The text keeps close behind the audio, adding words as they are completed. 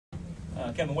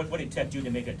Kevin, what did Tech do to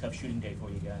make it a tough shooting day for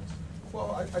you guys?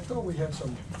 Well, I thought we had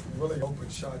some really open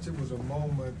shots. It was a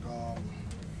moment,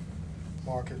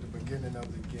 Mark, at the beginning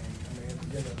of the game, at the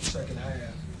beginning of the second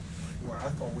half, where I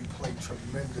thought we played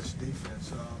tremendous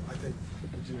defense. I think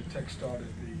Virginia Tech started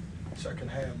the second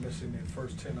half missing their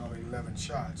first 10 out of 11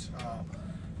 shots,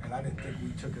 and I didn't think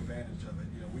we took advantage of it.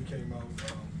 We came out,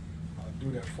 do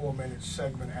that 4-minute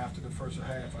segment after the first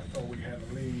half. I thought we had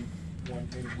a lead.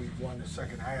 We won the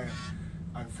second half.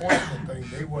 Unfortunate thing,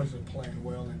 they wasn't playing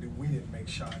well, and we didn't make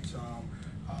shots.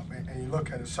 And you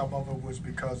look at it, some of it was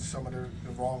because some of the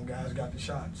wrong guys got the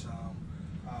shots.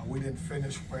 We didn't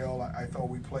finish well. I thought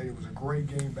we played. It was a great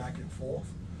game back and forth.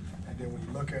 And then when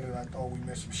you look at it, I thought we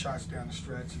missed some shots down the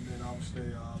stretch, and then obviously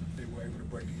they were able to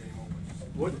break the game open.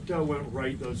 What went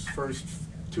right those first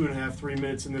 2.5, 3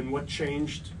 minutes, and then what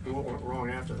changed and what went wrong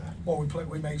after that? Well,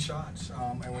 we made shots,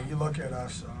 and when you look at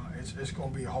us, it's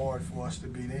going to be hard for us to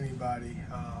beat anybody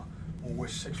when we're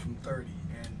 6 from 30.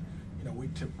 And we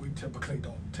typically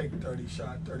don't take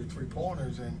 33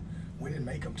 pointers, and we didn't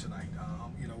make them tonight.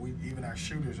 Even our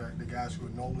shooters, the guys who are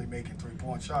normally making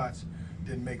 3-point shots,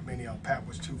 didn't make many of them. Pat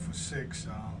was 2 for 6.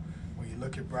 When you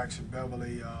look at Braxton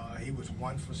Beverly, he was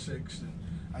 1 for 6, and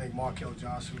I think Markel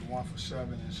Johnson was 1 for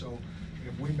 7. And so,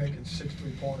 if we're making 6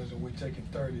 3-pointers and we're taking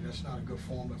 30, that's not a good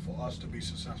formula for us to be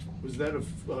successful. Was that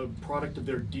a product of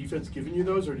their defense giving you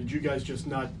those, or did you guys just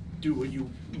not do what you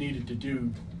needed to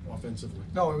do offensively?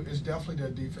 No, it's definitely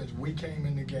their defense. We came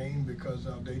in the game because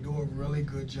they do a really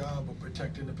good job of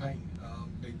protecting the paint.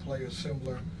 They play a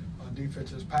similar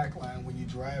defense as pack line. When you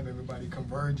drive, everybody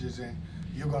converges, and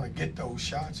you're going to get those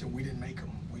shots, and we didn't make them.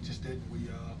 We just didn't.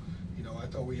 I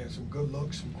thought we had some good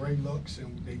looks, some great looks,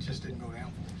 and they just didn't go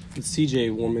down for us. With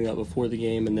CJ warming up before the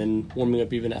game and then warming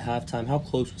up even at halftime, how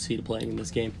close was he to playing in this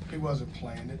game? He wasn't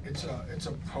playing. It's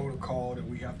a protocol that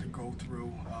we have to go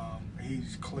through.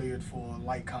 He's cleared for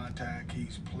light contact.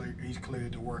 He's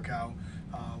cleared to work out.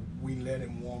 We let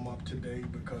him warm up today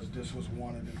because this was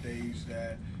one of the days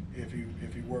that if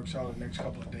he works out the next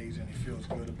couple of days and he feels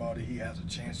good about it, he has a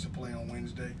chance to play on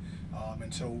Wednesday.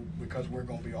 And so because we're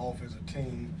going to be off as a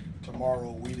team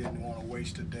tomorrow, we didn't want to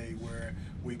waste a day where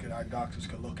our doctors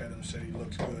could look at him and say he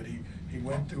looks good. He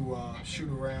went through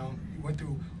shoot around.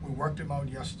 We worked him out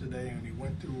yesterday, and he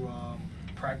went through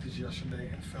practice yesterday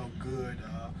and felt good.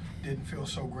 Didn't feel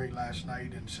so great last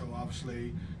night, and so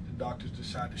obviously the doctors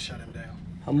decided to shut him down.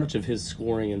 How much of his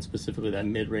scoring, and specifically that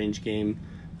mid-range game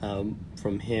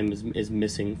from him, is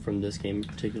missing from this game in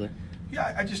particular?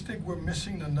 Yeah, I just think we're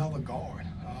missing another guard.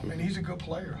 And he's a good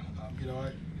player.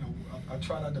 I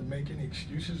try not to make any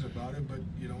excuses about it, but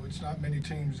it's not many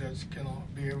teams that's going to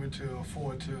be able to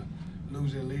afford to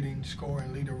lose their leading scorer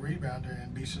and leading rebounder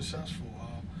and be successful.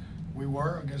 We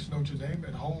were against Notre Dame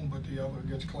at home, but the other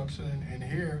against Clemson, and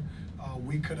here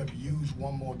we could have used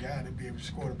one more guy to be able to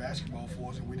score the basketball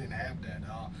for us, and we didn't have that.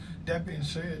 That being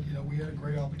said, we had a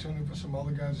great opportunity for some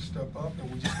other guys to step up,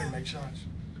 and we just didn't make shots.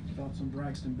 Thoughts on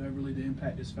Braxton Beverly, the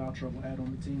impact his foul trouble had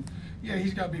on the team? Yeah,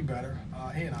 he's got to be better.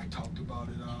 He and I talked about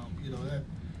it.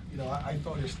 I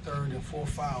thought his 3rd and 4th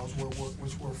fouls,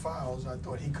 which were fouls, I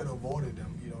thought he could have avoided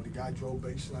them. The guy drove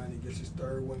baseline, he gets his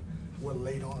 3rd one, we're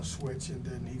late on a switch, and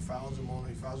then he fouls a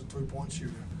 3-point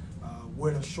shooter.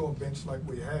 With a short bench like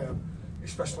we have,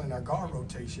 especially in our guard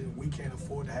rotation, we can't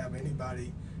afford to have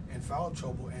anybody in foul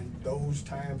trouble, and those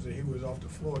times that he was off the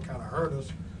floor kind of hurt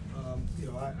us.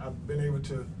 I've been able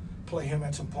to play him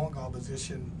at some point guard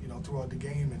position, throughout the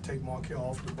game and take Markel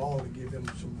off the ball to give him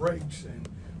some breaks, and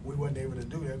we weren't able to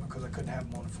do that because I couldn't have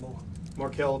him on the floor.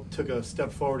 Markel took a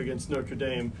step forward against Notre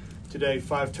Dame today,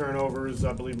 5 turnovers,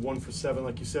 I believe 1 for 7,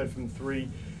 like you said, from 3.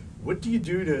 What do you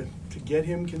do to get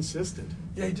him consistent?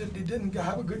 Yeah, he didn't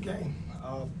have a good game.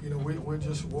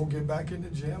 We'll get back in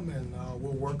the gym and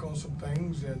we'll work on some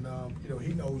things, and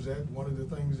he knows that. One of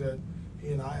the things that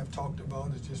he and I have talked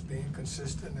about is just being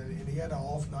consistent, and he had an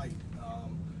off night.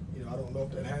 I don't know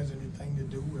if that has anything to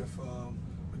do with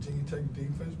Virginia Tech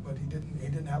defense, but he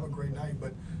didn't have a great night.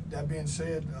 But that being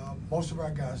said, most of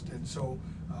our guys did. So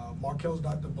Markel's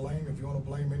not to blame. If you want to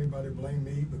blame anybody, blame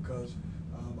me, because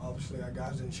obviously our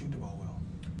guys didn't shoot the ball well.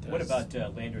 What about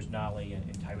Landers Nolly and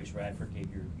Tyrese Radford gave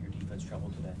your defense trouble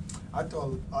today? I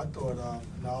thought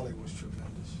Nolly was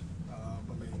tremendous.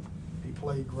 He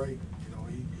played great.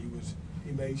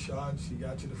 He made shots. He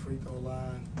got to the free throw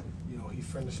line. He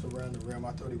finished around the rim.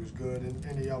 I thought he was good.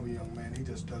 And the other young man,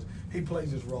 he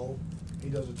plays his role. He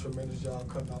does a tremendous job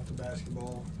cutting off the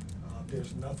basketball.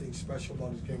 There's nothing special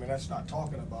about his game, and that's not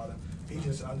talking about him. He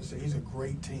just understands. He's a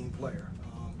great team player.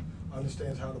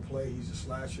 Understands how to play. He's a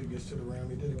slasher, gets to the rim.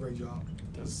 He did a great job.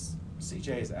 Does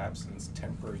CJ's absence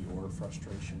temper your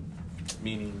frustration?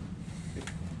 Meaning, if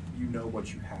you know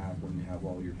what you have when you have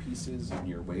all your pieces and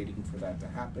you're waiting for that to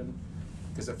happen?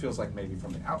 Because it feels like maybe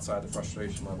from the outside, the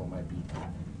frustration level might be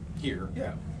here.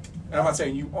 Yeah. And I'm not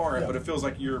saying you aren't, Yeah. but it feels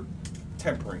like you're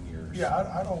tempering yours. Yeah,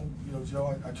 I don't, you know,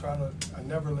 Joe, I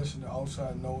never listen to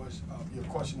outside noise. Your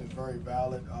question is very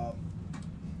valid.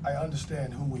 I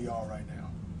understand who we are right now.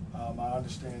 I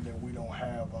understand that we don't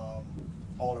have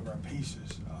all of our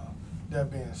pieces. That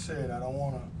being said, I don't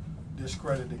want to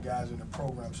discredit the guys in the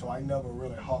program, so I never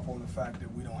really harp on the fact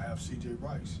that we don't have C.J.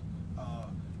 Rice.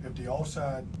 If the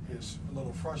outside is a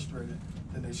little frustrated,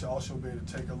 then they should also be able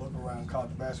to take a look around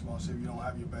college basketball and see if you don't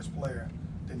have your best player,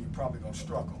 then you're probably going to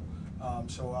struggle.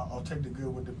 So I'll take the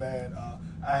good with the bad.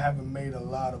 I haven't made a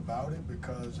lot about it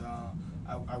because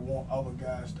I want other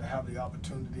guys to have the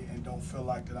opportunity and don't feel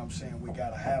like that I'm saying we got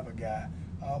to have a guy.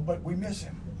 But we miss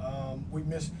him. We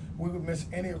would miss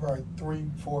any of our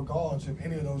 3-4 guards if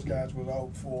any of those guys was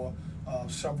out for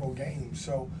several games.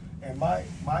 So in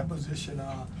my position,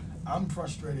 I'm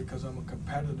frustrated because I'm a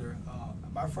competitor.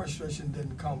 My frustration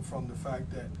didn't come from the fact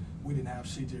that we didn't have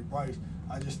C.J. Rice.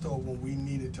 I just thought when we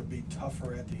needed to be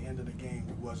tougher at the end of the game,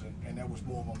 we wasn't, and that was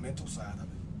more of a mental side of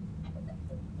it.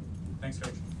 Thanks,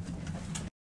 Coach.